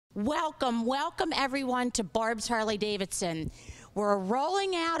Welcome, welcome everyone to Barbs Harley-Davidson. We're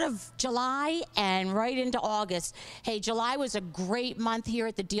rolling out of July and right into August. Hey, July was a great month here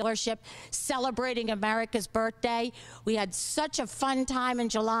at the dealership, celebrating America's birthday. We had such a fun time in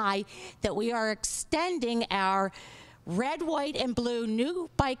July that we are extending our red, white, and blue new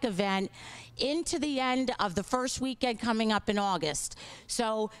bike event into the end of the first weekend coming up in August.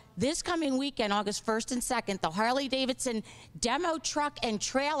 So this coming weekend, August 1st and 2nd, the Harley-Davidson demo truck and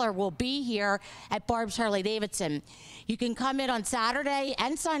trailer will be here at Barbs Harley-Davidson. You can come in on Saturday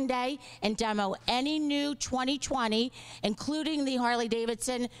and Sunday and demo any new 2020, including the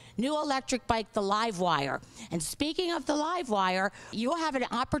Harley-Davidson new electric bike, the Livewire. And speaking of the Livewire, you'll have an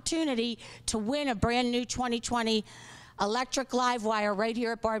opportunity to win a brand new 2020 electric Livewire right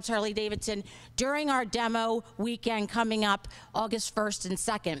here at Barbs Harley-Davidson during our demo weekend coming up August 1st and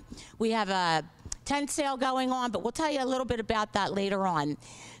 2nd. We have a tent sale going on, but we'll tell you a little bit about that later on.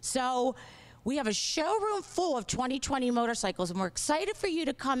 So we have a showroom full of 2020 motorcycles, and we're excited for you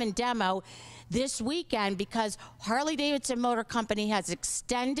to come and demo this weekend because Harley-Davidson Motor Company has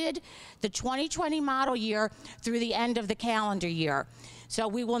extended the 2020 model year through the end of the calendar year. So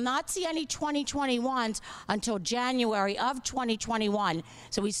we will not see any 2021s until January of 2021.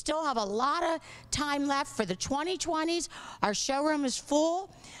 So we still have a lot of time left for the 2020s. Our showroom is full.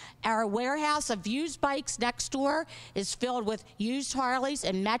 Our warehouse of used bikes next door is filled with used Harleys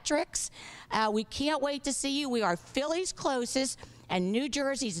and metrics. We can't wait to see you. We are Philly's closest and New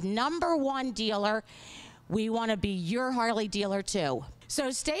Jersey's #1 dealer. We want to be your Harley dealer too.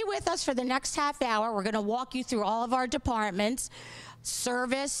 So stay with us for the next half hour. We're going to walk you through all of our departments: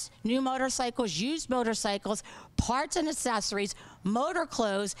 service, new motorcycles, used motorcycles, parts and accessories, motor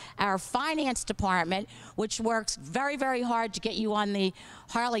clothes, our finance department, which works very, very hard to get you on the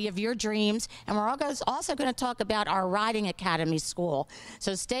Harley of your dreams. And we're also going to talk about our Riding Academy school.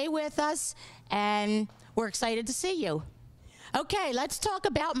 So stay with us, and we're excited to see you. Okay, let's talk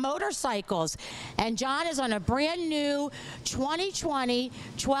about motorcycles. And John is on a brand new 2020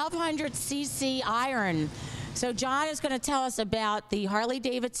 1200cc Iron. So John is going to tell us about the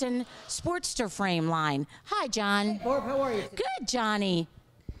Harley-Davidson Sportster frame line. Hi, John. Hey, Barb, how are you? Good, Johnny.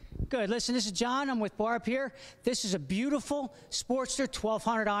 Good. Listen, this is John. I'm with Barb here. This is a beautiful Sportster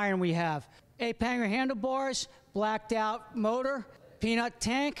 1200 Iron we have. 8-hanger handlebars, blacked out motor, peanut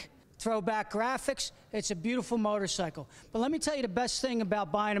tank, throwback graphics. It's a beautiful motorcycle. But let me tell you the best thing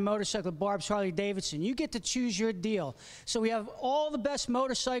about buying a motorcycle at Barbs Harley-Davidson. You get to choose your deal. So we have all the best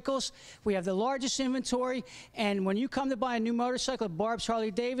motorcycles. We have the largest inventory. And when you come to buy a new motorcycle at Barbs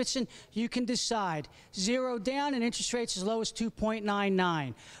Harley-Davidson, you can decide. 0 down and interest rates as low as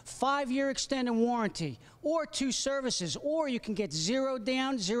 2.99. 5-year extended warranty, or 2 services, or you can get 0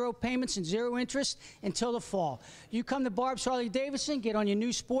 down, 0 payments, and 0 interest until the fall. You come to Barbs Harley-Davidson, get on your new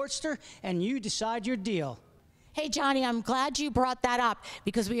Sportster, and you decide your deal. Hey, Johnny, I'm glad you brought that up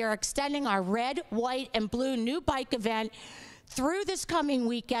because we are extending our red, white, and blue new bike event through this coming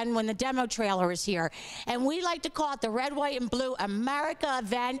weekend when the demo trailer is here. And we like to call it the Red, White, and Blue America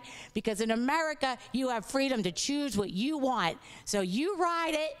event because in America, you have freedom to choose what you want. So you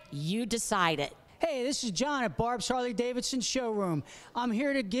ride it, you decide it. Hey, this is John at Barbs Harley-Davidson showroom. I'm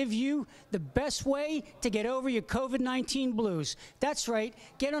here to give you the best way to get over your COVID-19 blues. That's right,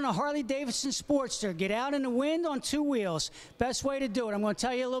 get on a Harley-Davidson Sportster. Get out in the wind on 2 wheels. Best way to do it. I'm going to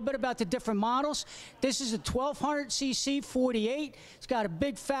tell you a little bit about the different models. This is a 1200cc 48. It's got a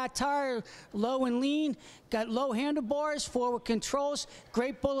big fat tire, low and lean. Got low handlebars, forward controls,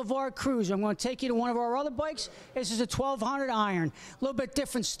 great boulevard cruiser. I'm going to take you to one of our other bikes. This is a 1200 Iron. A little bit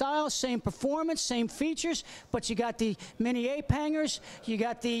different style, same performance, same features, but you got the mini 8-hangers, you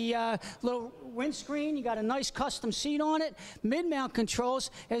got the little windscreen, you got a nice custom seat on it, mid-mount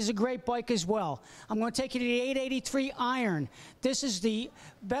controls. Is a great bike as well. I'm going to take you to the 883 Iron. This is the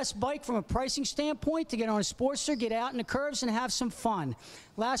best bike from a pricing standpoint to get on a Sportster, get out in the curves, and have some fun.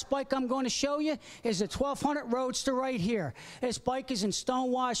 Last bike I'm going to show you is a 1200 Roadster right here. This bike is in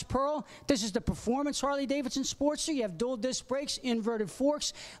Stonewashed Pearl. This is the Performance Harley-Davidson Sportster. You have dual disc brakes, inverted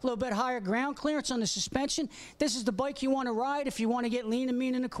forks, a little bit higher ground clearance on the suspension. This is the bike you want to ride if you want to get lean and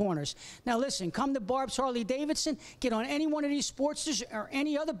mean in the corners. Now listen, come to Barbs Harley-Davidson, get on any one of these Sportsters or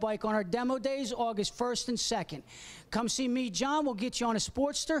any other bike on our demo days, August 1st and 2nd. Come see me, John. We'll get you on a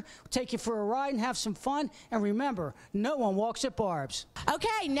Sportster, we'll take you for a ride and have some fun. And remember, no one walks at Barbs.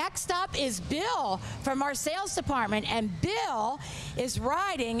 Okay, next up is Bill from our sales department, and Bill is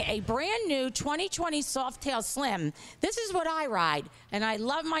riding a brand new 2020 Softail Slim. This is what I ride, and I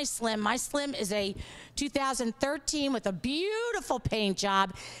love my Slim. My Slim is a 2013 with a beautiful paint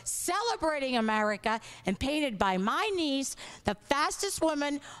job, celebrating America, and painted by my niece, the fastest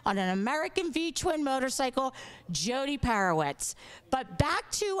woman on an American V-twin motorcycle, Jody Parowitz. But back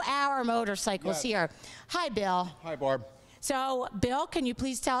to our motorcycles here. Hi, Bill. Hi, Barb. So, Bill, can you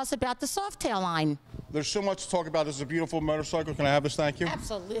please tell us about the Softail line? There's so much to talk about. This is a beautiful motorcycle. Can I have this? Thank you.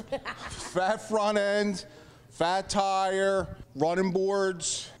 Absolutely. Fat front end, fat tire, running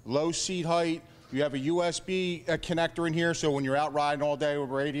boards, low seat height. You have a USB connector in here, so when you're out riding all day with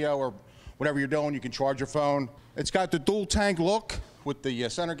radio or whatever you're doing, you can charge your phone. It's got the dual tank look with the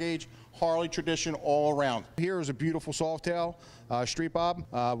center gauge. Harley tradition all around. Here is a beautiful Softail Street Bob.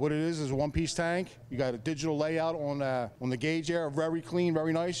 What it is a one-piece tank. You got a digital layout on the gauge there, very clean,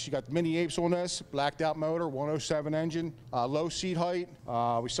 very nice. You got the mini apes on this, blacked out motor, 107 engine, low seat height.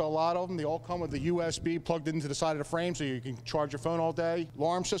 We sell a lot of them. They all come with the USB plugged into the side of the frame so you can charge your phone all day.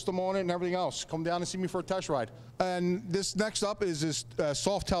 Alarm system on it and everything else. Come down and see me for a test ride. And this next up is this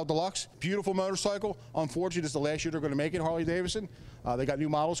Softail Deluxe. Beautiful motorcycle. Unfortunately, this is the last year they're going to make it, Harley-Davidson. They got new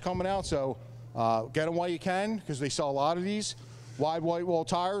models coming out, so get them while you can because they sell a lot of these. Wide white wall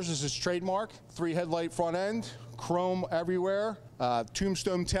tires is its trademark. 3 headlight front end, chrome everywhere.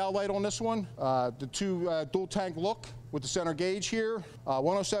 Tombstone tail light on this one. The 2 dual tank look with the center gauge here.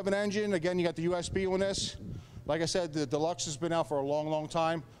 107 engine. Again, you got the USB on this. Like I said, the Deluxe has been out for a long, long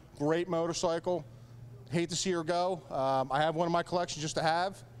time. Great motorcycle. Hate to see her go. I have one in my collection just to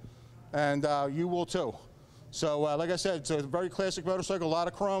have, and you will too. So, like I said, it's a very classic motorcycle, a lot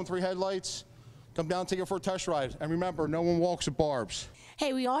of chrome, 3 headlights. Come down and take it for a test ride. And remember, no one walks at Barbs.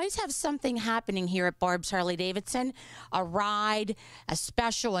 Hey, we always have something happening here at Barbs Harley-Davidson, a ride, a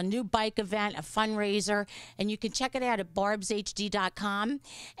special, a new bike event, a fundraiser, and you can check it out at barbshd.com.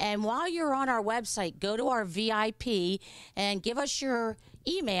 And while you're on our website, go to our VIP and give us your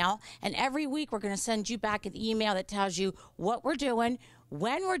email, and every week we're going to send you back an email that tells you what we're doing,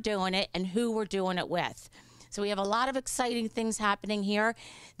 when we're doing it, and who we're doing it with. So we have a lot of exciting things happening here.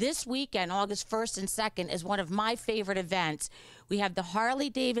 This weekend, August 1st and 2nd, is one of my favorite events. We have the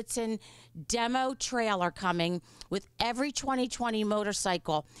Harley-Davidson demo trailer coming with every 2020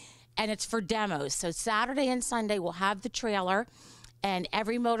 motorcycle, and it's for demos. So Saturday and Sunday, we'll have the trailer, and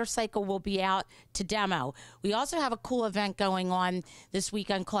every motorcycle will be out to demo. We also have a cool event going on this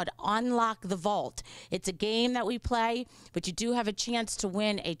weekend called Unlock the Vault. It's a game that we play, but you do have a chance to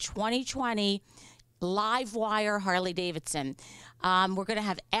win a 2020 live wire Harley-Davidson. We're going to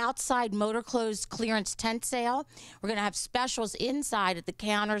have outside motor clothes clearance tent sale. We're going to have specials inside at the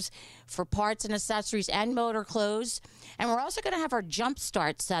counters for parts and accessories and motor clothes. And we're also going to have our jump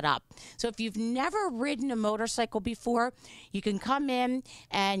start set up. So if you've never ridden a motorcycle before, you can come in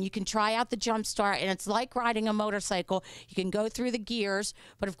and you can try out the jump start. And it's like riding a motorcycle. You can go through the gears,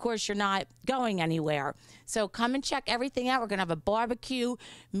 but of course you're not going anywhere. So come and check everything out. We're going to have a barbecue,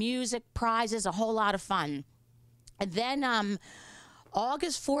 music, prizes, a whole lot of fun. And then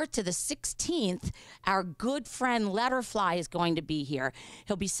August 4th to the 16th, our good friend Letterfly is going to be here.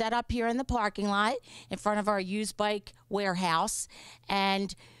 He'll be set up here in the parking lot in front of our used bike warehouse.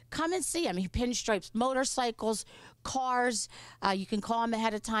 And come and see him. He pinstripes motorcycles, cars. You can call him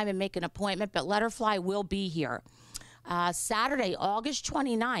ahead of time and make an appointment, but Letterfly will be here. Saturday, August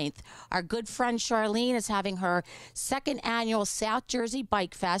 29th, our good friend Charlene is having her 2nd annual South Jersey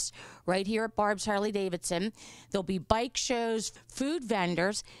Bike Fest right here at Barbs Harley-Davidson. There'll be bike shows, food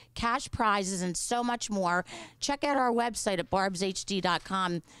vendors, cash prizes, and so much more. Check out our website at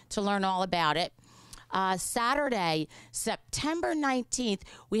barbshd.com to learn all about it. Saturday, September 19th,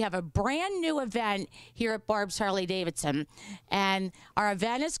 we have a brand new event here at Barbs Harley-Davidson. And our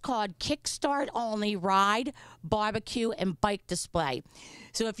event is called Kickstart Only Ride, Barbecue, and Bike Display.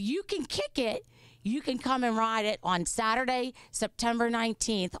 So if you can kick it, you can come and ride it on Saturday, September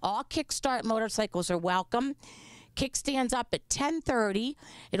 19th. All Kickstart motorcycles are welcome. Kickstands up at 10:30.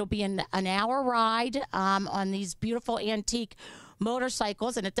 It'll be an hour ride on these beautiful antique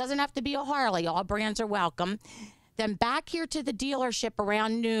motorcycles, and it doesn't have to be a Harley. All brands are welcome. Then back here to the dealership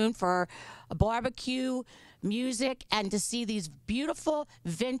around noon for a barbecue, music, and to see these beautiful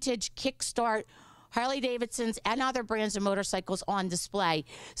vintage Kickstart Harley-Davidsons and other brands of motorcycles on display.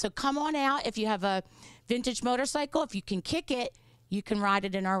 So come on out if you have a vintage motorcycle. If you can kick it, you can ride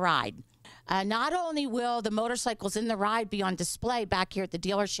it in our ride. Not only will the motorcycles in the ride be on display back here at the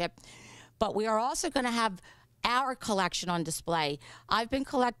dealership, but we are also going to have our collection on display. I've been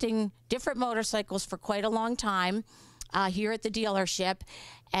collecting different motorcycles for quite a long time here at the dealership,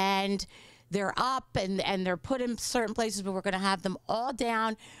 and they're up and they're put in certain places, but we're going to have them all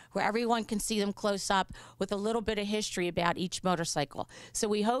down where everyone can see them close up with a little bit of history about each motorcycle. So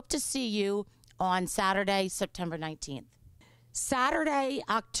we hope to see you on Saturday, September 19th. Saturday,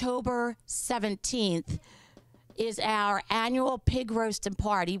 October 17th is our annual pig roasting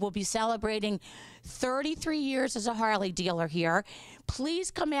party. We'll be celebrating 33 years as a Harley dealer here.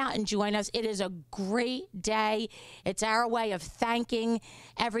 Please come out and join us. It is a great day. It's our way of thanking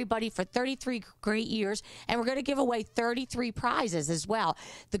everybody for 33 great years, and we're going to give away 33 prizes as well.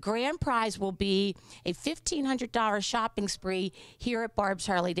 The grand prize will be a $1,500 shopping spree here at Barbs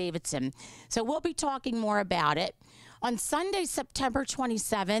Harley-Davidson. So we'll be talking more about it. On Sunday, September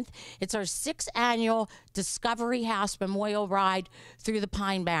 27th, it's our 6th annual Discovery House Memorial Ride through the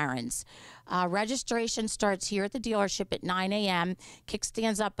Pine Barrens. Registration starts here at the dealership at 9 a.m.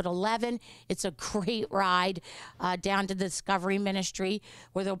 Kickstands up at 11. It's a great ride down to the Discovery Ministry,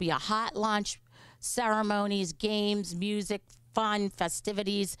 where there'll be a hot lunch, ceremonies, games, music, fun,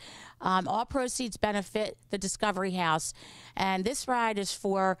 festivities. All proceeds benefit the Discovery House. And this ride is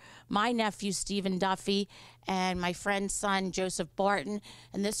for my nephew, Stephen Duffy, and my friend's son, Joseph Barton.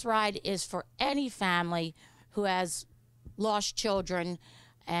 And this ride is for any family who has lost children.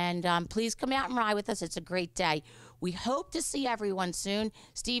 And please come out and ride with us. It's a great day. We hope to see everyone soon.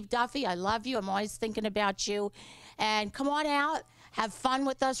 Steve Duffy, I love you. I'm always thinking about you. And come on out. Have fun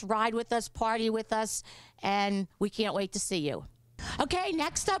with us, ride with us, party with us, and we can't wait to see you. Okay,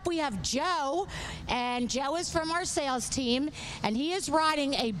 next up we have Joe, and Joe is from our sales team, and he is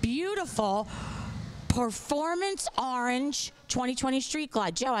riding a beautiful Performance Orange 2020 Street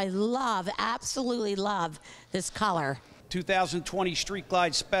Glide. Joe, I absolutely love this color. 2020 Street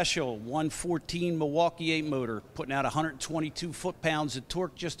Glide Special, 114 Milwaukee 8 motor, putting out 122 foot-pounds of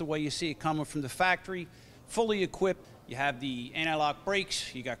torque just the way you see it coming from the factory, fully equipped. You have the anti-lock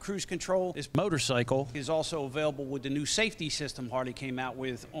brakes, you got cruise control. This motorcycle is also available with the new safety system Harley came out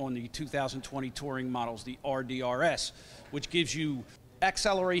with on the 2020 touring models, the RDRS, which gives you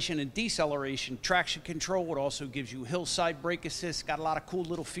acceleration and deceleration traction control. It also gives you hillside brake assist. Got a lot of cool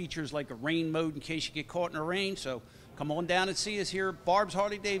little features like a rain mode in case you get caught in the rain. So come on down and see us here at Barbs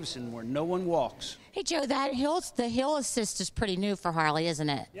Harley-Davidson, where no one walks. Hey, Joe, the hill assist is pretty new for Harley, isn't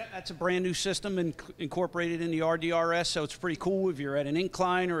it? Yeah, that's a brand new system incorporated in the RDRS, so it's pretty cool. If you're at an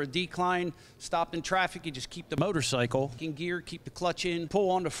incline or a decline, stopped in traffic, you just keep the motorcycle in gear, keep the clutch in,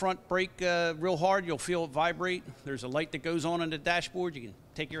 pull on the front brake real hard, you'll feel it vibrate. There's a light that goes on the dashboard. You can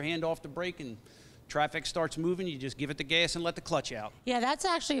take your hand off the brake, and traffic starts moving, you just give it the gas and let the clutch out. Yeah, that's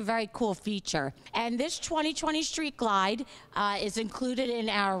actually a very cool feature. And this 2020 Street Glide is included in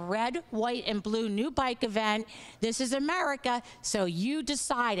our red, white, and blue new bike event. This is America, so you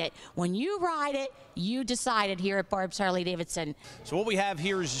decide it. When you ride it, you decide it here at Barbs Harley-Davidson. So what we have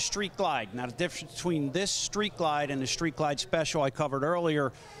here is a Street Glide. Now the difference between this Street Glide and the Street Glide Special I covered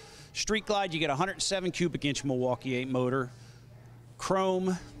earlier, Street Glide, you get a 107 cubic inch Milwaukee 8 motor,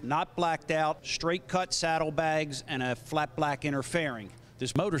 chrome, not blacked out, straight cut saddlebags, and a flat black inner fairing.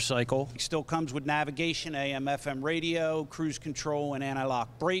 This motorcycle still comes with navigation, AM, FM radio, cruise control, and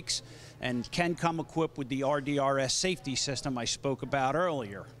anti-lock brakes, and can come equipped with the RDRS safety system I spoke about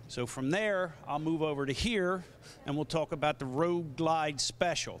earlier. So from there, I'll move over to here, and we'll talk about the Road Glide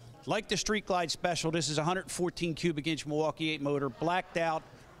Special. Like the Street Glide Special, this is a 114 cubic inch Milwaukee 8 motor, blacked out,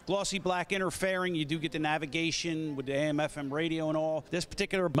 glossy black inner fairing. You do get the navigation with the AM, FM radio and all. This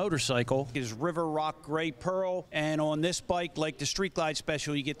particular motorcycle is River Rock Gray Pearl. And on this bike, like the Street Glide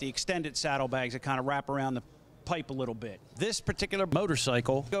Special, you get the extended saddlebags that kind of wrap around the pipe a little bit. This particular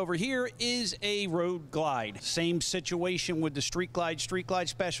motorcycle over here is a Road Glide. Same situation with the Street Glide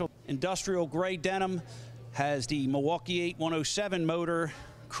Special. Industrial gray denim, has the Milwaukee 8 107 motor,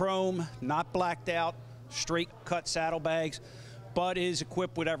 chrome, not blacked out, straight cut saddlebags, but is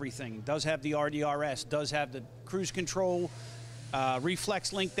equipped with everything. Does have the RDRS, does have the cruise control,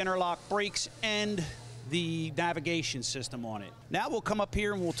 reflex linked interlock brakes, and the navigation system on it. Now we'll come up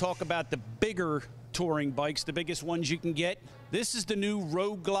here and we'll talk about the bigger touring bikes, the biggest ones you can get. This is the new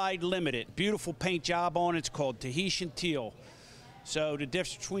Road Glide Limited. Beautiful paint job on it. It's called Tahitian Teal. So the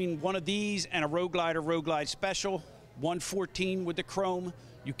difference between one of these and a Road Glide or Road Glide Special, 114 with the chrome.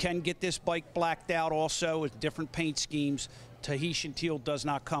 You can get this bike blacked out also with different paint schemes. Tahitian Teal does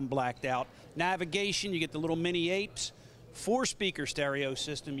not come blacked out. Navigation, you get the little mini apes. 4-speaker stereo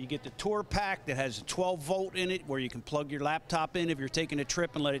system. You get the Tour Pack that has a 12-volt in it where you can plug your laptop in if you're taking a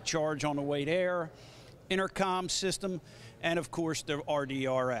trip and let it charge on the way there. Intercom system, and of course the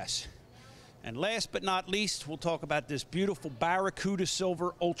RDRS. And last but not least, we'll talk about this beautiful Barracuda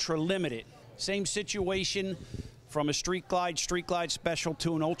Silver Ultra Limited. Same situation from a Street Glide Special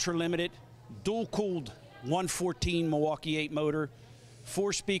to an Ultra Limited. Dual-cooled 114 Milwaukee 8 motor,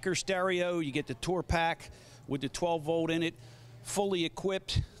 4-speaker stereo. You get the Tour Pack with the 12-volt in it, fully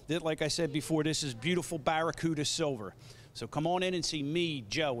equipped. Like I said before, this is beautiful Barracuda silver. So come on in and see me,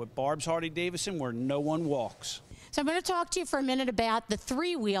 Joe, at Barbs Harley-Davidson, where no one walks. So I'm going to talk to you for a minute about the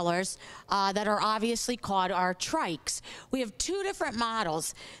three-wheelers that are obviously called our trikes. We have two different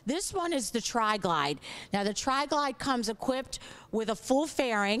models. This one is the Tri-Glide. Now, the Tri-Glide comes equipped with a full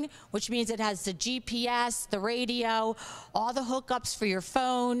fairing, which means it has the GPS, the radio, all the hookups for your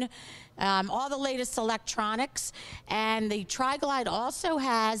phone, all the latest electronics. And the Tri-Glide also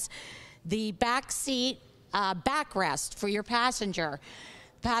has the back seat backrest for your passenger.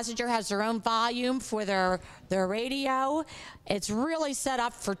 Passenger has their own volume for their radio. It's really set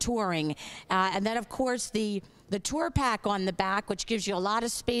up for touring. And then, of course, the tour pack on the back, which gives you a lot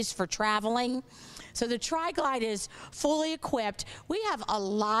of space for traveling. So the Tri-Glide is fully equipped. We have a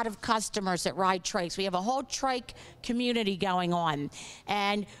lot of customers that ride trikes. We have a whole trike community going on.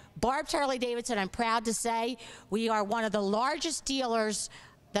 And Barbs Harley-Davidson, I'm proud to say, we are one of the largest dealers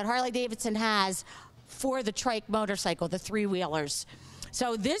that Harley-Davidson has for the trike motorcycle, the three-wheelers.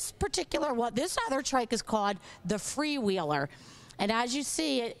 So this particular one, this other trike is called the Freewheeler. And as you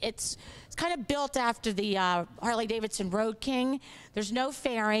see, it's kind of built after the Harley-Davidson Road King. There's no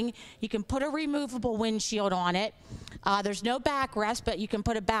fairing. You can put a removable windshield on it. There's no backrest, but you can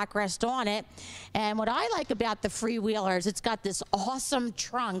put a backrest on it. And what I like about the Freewheeler is it's got this awesome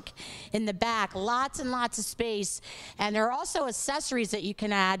trunk in the back, lots and lots of space. And there are also accessories that you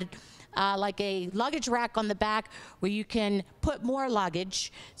can add, like a luggage rack on the back where you can put more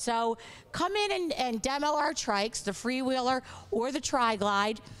luggage. So come in and demo our trikes, the Freewheeler or the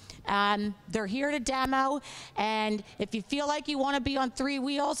Tri-Glide. They're here to demo, and if you feel like you want to be on three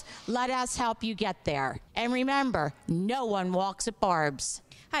wheels, let us help you get there. And remember, no one walks at Barbs.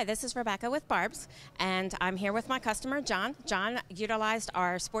 Hi, this is Rebecca with Barbs, and I'm here with my customer, John. John utilized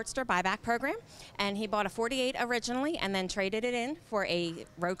our Sportster buyback program, and he bought a 48 originally and then traded it in for a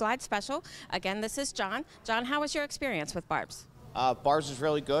Road Glide Special. Again, this is John. John, how was your experience with Barbs? Barbs was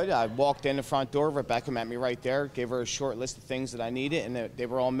really good. I walked in the front door. Rebecca met me right there, gave her a short list of things that I needed, and they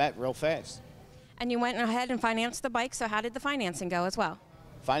were all met real fast. And you went ahead and financed the bike, so how did the financing go as well?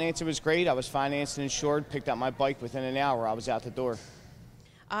 Financing was great. I was financed and insured, picked up my bike within an hour. I was out the door.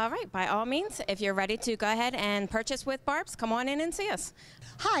 All right, by all means, if you're ready to go ahead and purchase with Barbs, come on in and see us.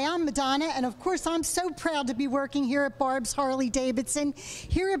 Hi, I'm Madonna, and of course I'm so proud to be working here at Barbs Harley-Davidson.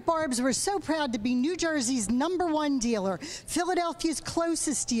 Here at Barbs, we're so proud to be New Jersey's #1 dealer, Philadelphia's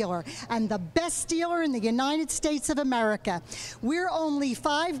closest dealer, and the best dealer in the United States of America. We're only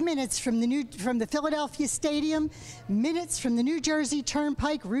 5 minutes from the Philadelphia Stadium, minutes from the New Jersey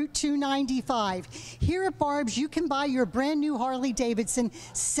Turnpike, Route 295. Here at Barbs, you can buy your brand new Harley-Davidson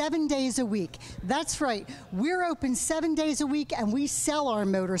 7 days a week. That's right, we're open 7 days a week, and we sell our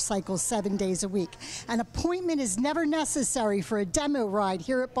motorcycles 7 days a week. An appointment is never necessary for a demo ride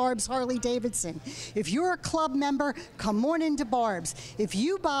here at Barbs Harley-Davidson. If you're a club member, come on into Barbs. If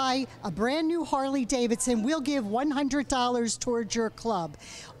you buy a brand new Harley-Davidson, we'll give $100 towards your club.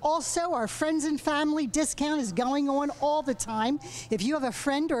 Also, our friends and family discount is going on all the time. If you have a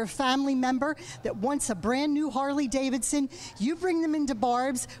friend or a family member that wants a brand new Harley-Davidson, you bring them into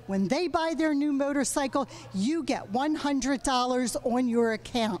Barbs. When they buy their new motorcycle, you get $100 on your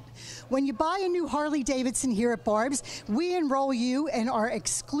account. When you buy a new Harley-Davidson here at Barbs, we enroll you in our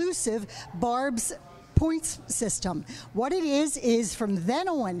exclusive Barbs points system. What it is from then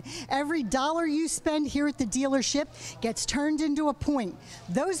on, every dollar you spend here at the dealership gets turned into a point.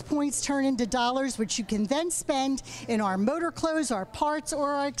 Those points turn into dollars, which you can then spend in our motor clothes, our parts,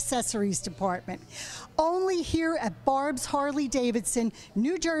 or our accessories department. Only here at Barbs Harley-Davidson,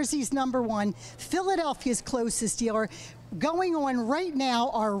 New Jersey's #1, Philadelphia's closest dealer. Going on right now,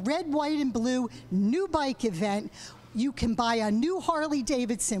 our red, white, and blue new bike event. You can buy a new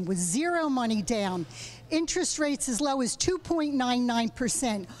Harley-Davidson with zero money down, interest rates as low as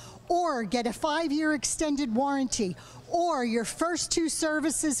 2.99%, or get a 5-year extended warranty, or your first 2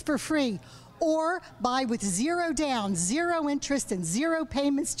 services for free, or buy with zero down, zero interest, and zero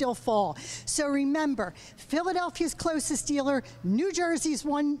payments till fall. So remember, Philadelphia's closest dealer, New Jersey's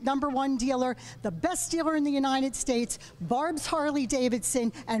 #1 dealer, the best dealer in the United States, Barbs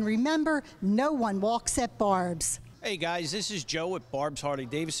Harley-Davidson, and remember, no one walks at Barbs. Hey guys, this is Joe at Barbs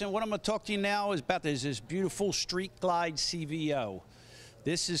Harley-Davidson. What I'm going to talk to you now is about this beautiful Street Glide CVO.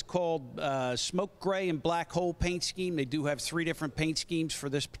 This is called Smoke Gray and Black Hole paint scheme. They do have 3 different paint schemes for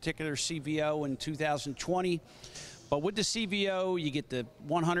this particular CVO in 2020. But with the CVO, you get the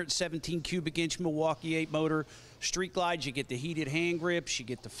 117 cubic inch Milwaukee 8 motor. Street Glides, you get the heated hand grips, you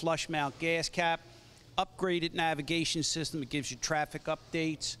get the flush mount gas cap, upgraded navigation system. It gives you traffic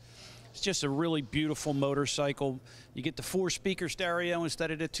updates. It's just a really beautiful motorcycle. You get the 4-speaker stereo instead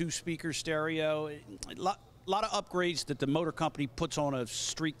of the 2-speaker stereo. A lot of upgrades that the motor company puts on a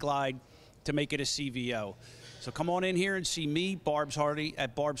Street Glide to make it a CVO. So come on in here and see me, Barbs Harley,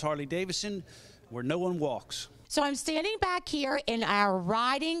 at Barbs Harley-Davidson, where no one walks. So I'm standing back here in our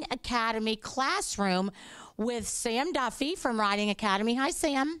Riding Academy classroom with Sam Duffy from Riding Academy. Hi,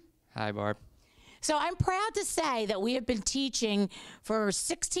 Sam. Hi, Barb. So I'm proud to say that we have been teaching for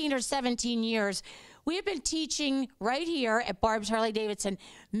 16 or 17 years. We have been teaching right here at Barbs Harley-Davidson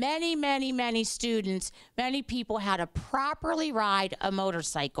many, many, many students, many people how to properly ride a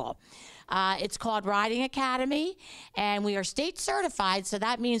motorcycle. It's called Riding Academy, and we are state certified, so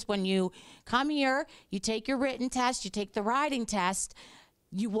that means when you come here, you take your written test, you take the riding test,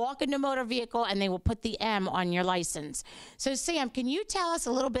 you walk into a motor vehicle, and they will put the M on your license. So, Sam, can you tell us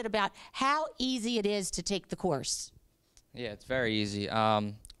a little bit about how easy it is to take the course? Yeah, it's very easy.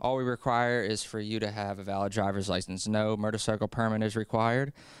 All we require is for you to have a valid driver's license. No motorcycle permit is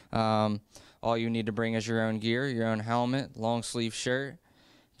required. All you need to bring is your own gear, your own helmet, long sleeve shirt,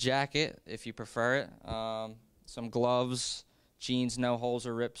 jacket if you prefer it, some gloves, jeans, no holes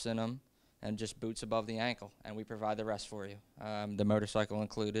or rips in them, and just boots above the ankle, and we provide the rest for you. The motorcycle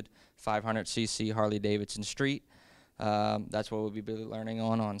included, 500cc Harley-Davidson Street. That's what we'll be learning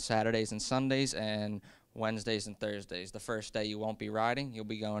on Saturdays and Sundays and Wednesdays and Thursdays. The first day you won't be riding. You'll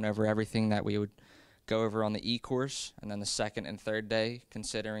be going over everything that we would go over on the E-course, and then the second and third day,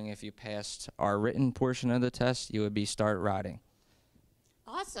 considering if you passed our written portion of the test, you would be start riding.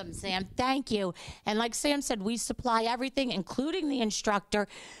 Awesome, Sam. Thank you. And like Sam said, we supply everything, including the instructor.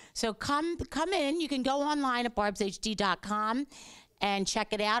 So come in. You can go online at barbshd.com and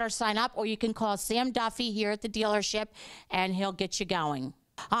check it out or sign up, or you can call Sam Duffy here at the dealership, and he'll get you going.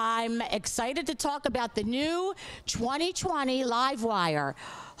 I'm excited to talk about the new 2020 Livewire,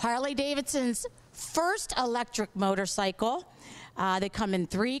 Harley-Davidson's first electric motorcycle. They come in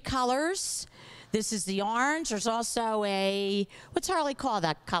 3 colors. This is the orange. There's also a, what's Harley call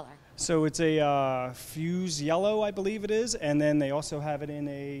that color? So it's a fuse yellow, I believe it is, and then they also have it in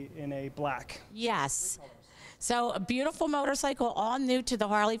a black. Yes. So a beautiful motorcycle, all new to the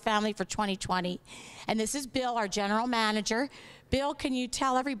Harley family for 2020. And this is Bill, our general manager. Bill, can you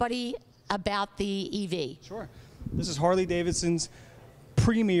tell everybody about the EV? Sure. This is Harley-Davidson's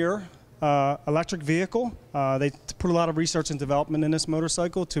premier electric vehicle. They put a lot of research and development in this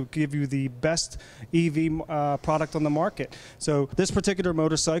motorcycle to give you the best EV product on the market. So this particular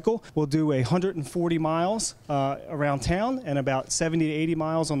motorcycle will do 140 miles around town and about 70 to 80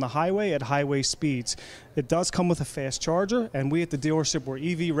 miles on the highway at highway speeds. It does come with a fast charger, and we at the dealership were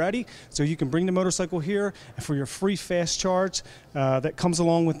EV ready, so you can bring the motorcycle here for your free fast charge that comes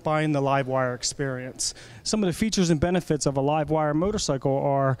along with buying the Livewire experience. Some of the features and benefits of a Livewire motorcycle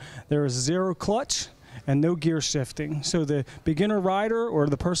are there is 0 clutch and no gear shifting. So the beginner rider or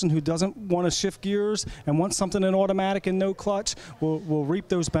the person who doesn't want to shift gears and wants something in automatic and no clutch will reap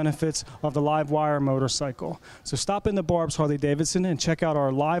those benefits of the Livewire motorcycle. So stop in the Barbs Harley-Davidson and check out our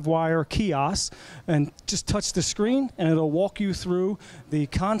Livewire kiosk and just touch the screen and it'll walk you through the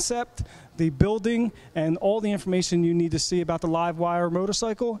concept, the building, and all the information you need to see about the Livewire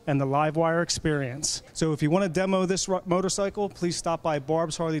motorcycle and the Livewire experience. So if you want to demo this motorcycle, please stop by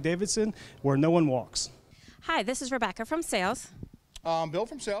Barbs Harley-Davidson, where no one walks. Hi, this is Rebecca from sales. Bill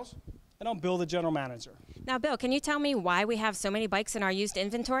from sales. And I'm Bill, the general manager. Now, Bill, can you tell me why we have so many bikes in our used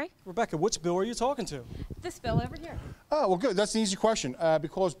inventory? Rebecca, which Bill are you talking to? This Bill over here. Oh, well, good. That's an easy question.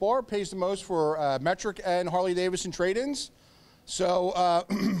 Because Barb pays the most for metric and Harley-Davidson trade-ins. So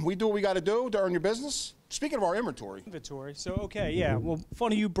we do what we got to do to earn your business. Speaking of our inventory. So, okay, yeah. Well,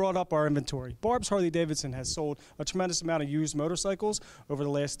 funny you brought up our inventory. Barbs Harley-Davidson has sold a tremendous amount of used motorcycles over the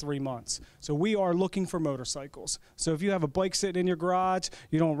last 3 months. So we are looking for motorcycles. So if you have a bike sitting in your garage,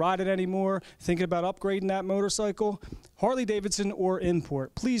 you don't ride it anymore, thinking about upgrading that motorcycle, Harley-Davidson or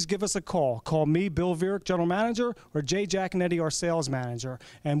import, please give us a call. Call me, Bill Vierick, general manager, or Jay Giaconetti, our sales manager,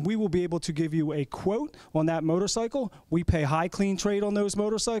 and we will be able to give you a quote on that motorcycle. We pay high clean trade on those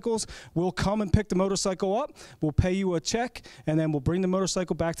motorcycles. We'll come and pick the motorcycle up, we'll pay you a check, and then we'll bring the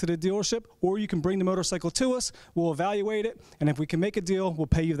motorcycle back to the dealership, or you can bring the motorcycle to us, we'll evaluate it, and if we can make a deal, we'll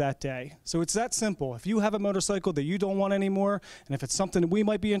pay you that day. So it's that simple. If you have a motorcycle that you don't want anymore, and if it's something that we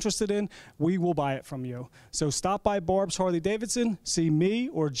might be interested in, we will buy it from you. So stop by Barbs Harley-Davidson, see me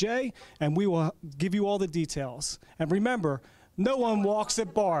or Jay, and we will give you all the details. And remember, no one walks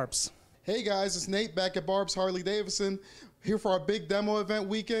at Barbs. Hey guys, it's Nate back at Barbs Harley-Davidson. Here for our big demo event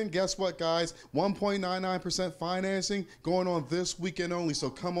weekend. Guess what, guys? 1.99% financing going on this weekend only, so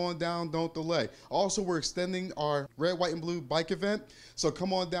come on down, don't delay. Also, we're extending our red, white, and blue bike event, so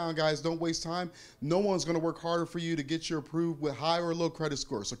come on down, guys. Don't waste time. No one's going to work harder for you to get you approved with high or low credit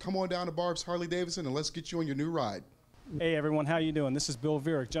score. So come on down to Barbs Harley-Davidson, and let's get you on your new ride. Hey everyone, how you doing? This is Bill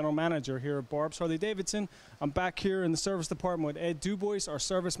Vierick, General Manager here at Barbs Harley-Davidson. I'm back here in the service department with Ed Dubois, our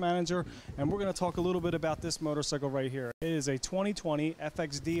Service Manager, and we're going to talk a little bit about this motorcycle right here. It is a 2020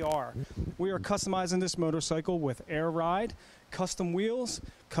 FXDR. We are customizing this motorcycle with air ride, custom wheels,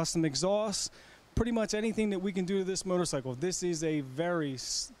 custom exhausts, pretty much anything that we can do to this motorcycle. This is a very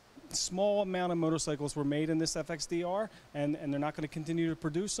small amount of motorcycles were made in this FXDR, and they're not going to continue to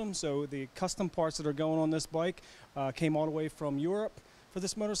produce them, so the custom parts that are going on this bike came all the way from Europe for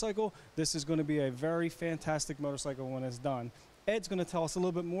this motorcycle. This is going to be a very fantastic motorcycle when it's done. Ed's going to tell us a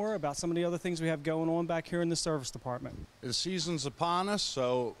little bit more about some of the other things we have going on back here in the service department. The season's upon us,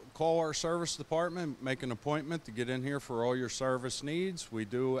 so call our service department, make an appointment to get in here for all your service needs. We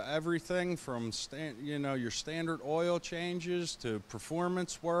do everything from your standard oil changes to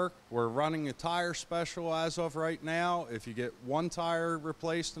performance work. We're running a tire special as of right now. If you get one tire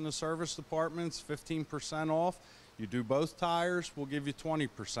replaced in the service department, it's 15% off. You do both tires, we'll give you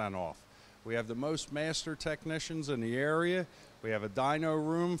 20% off. We have the most master technicians in the area. We have a dyno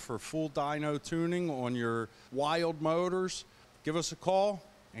room for full dyno tuning on your wild motors. Give us a call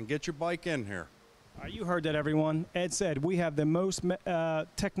and get your bike in here. You heard that, everyone. Ed said we have the most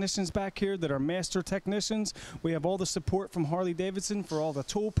technicians back here that are master technicians. We have all the support from Harley-Davidson for all the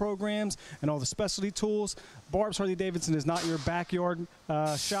tool programs and all the specialty tools. Barbs Harley-Davidson is not your backyard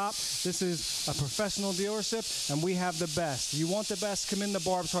shop. This is a professional dealership, and we have the best. You want the best, come into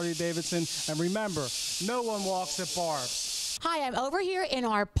Barbs Harley-Davidson. And remember, no one walks at Barbs. Hi, I'm over here in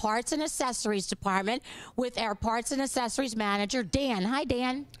our parts and accessories department with our parts and accessories manager, Dan. Hi,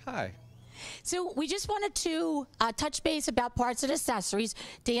 Dan. Hi. So we just wanted to touch base about parts and accessories.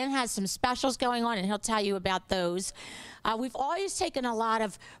 Dan has some specials going on, and he'll tell you about those. We've always taken a lot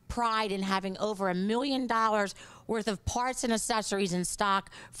of pride in having over $1 million worth of parts and accessories in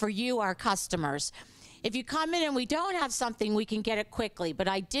stock for you, our customers. If you come in and we don't have something, we can get it quickly. But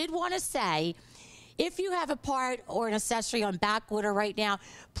I did want to say, if you have a part or an accessory on back order right now,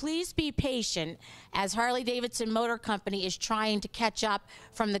 please be patient as Harley-Davidson Motor Company is trying to catch up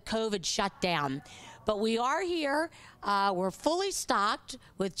from the COVID shutdown. But we are here. We're fully stocked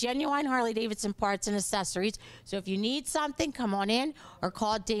with genuine Harley-Davidson parts and accessories. So if you need something, come on in or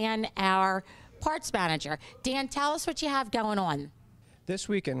call Dan, our parts manager. Dan, tell us what you have going on. This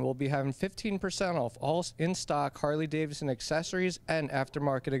weekend, we'll be having 15% off all in-stock Harley-Davidson accessories and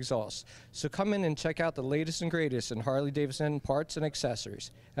aftermarket exhausts. So come in and check out the latest and greatest in Harley-Davidson parts and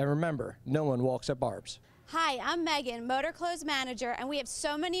accessories. And remember, no one walks at Barbs. Hi, I'm Megan, Motor Clothes Manager, and we have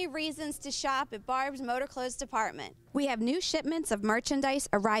so many reasons to shop at Barb's Motor Clothes Department. We have new shipments of merchandise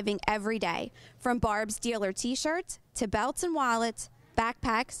arriving every day, from Barb's dealer t-shirts to belts and wallets,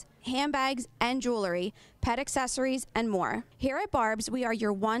 backpacks, handbags and jewelry, pet accessories, and more. Here at Barb's, we are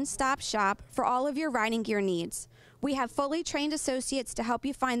your one-stop shop for all of your riding gear needs. We have fully trained associates to help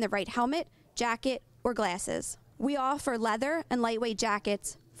you find the right helmet, jacket, or glasses. We offer leather and lightweight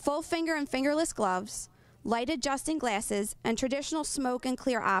jackets, full finger and fingerless gloves, light adjusting glasses, and traditional smoke and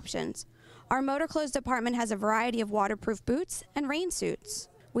clear options. Our motor clothes department has a variety of waterproof boots and rain suits.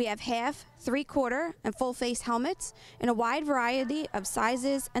 We have half, three-quarter, and full-face helmets in a wide variety of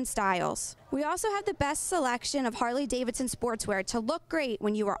sizes and styles. We also have the best selection of Harley-Davidson sportswear to look great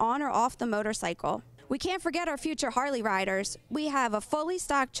when you are on or off the motorcycle. We can't forget our future Harley riders. We have a fully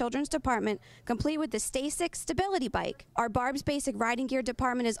stocked children's department complete with the Stay6 stability bike. Our Barb's basic riding gear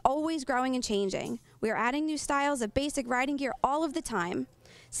department is always growing and changing. We are adding new styles of basic riding gear all of the time.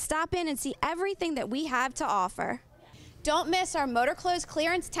 Stop in and see everything that we have to offer. Don't miss our Motor Clothes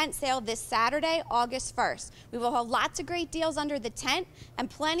clearance tent sale this Saturday, August 1st. We will have lots of great deals under the tent and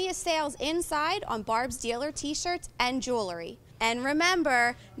plenty of sales inside on Barb's dealer t-shirts and jewelry. And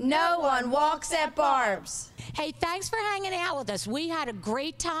remember, no one walks at Barb's. Hey, thanks for hanging out with us. We had a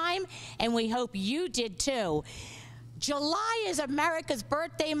great time, and we hope you did too. July is America's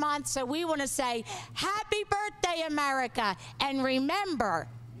birthday month, so we want to say, Happy birthday, America. And remember,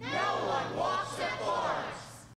 no one walks at Barb's.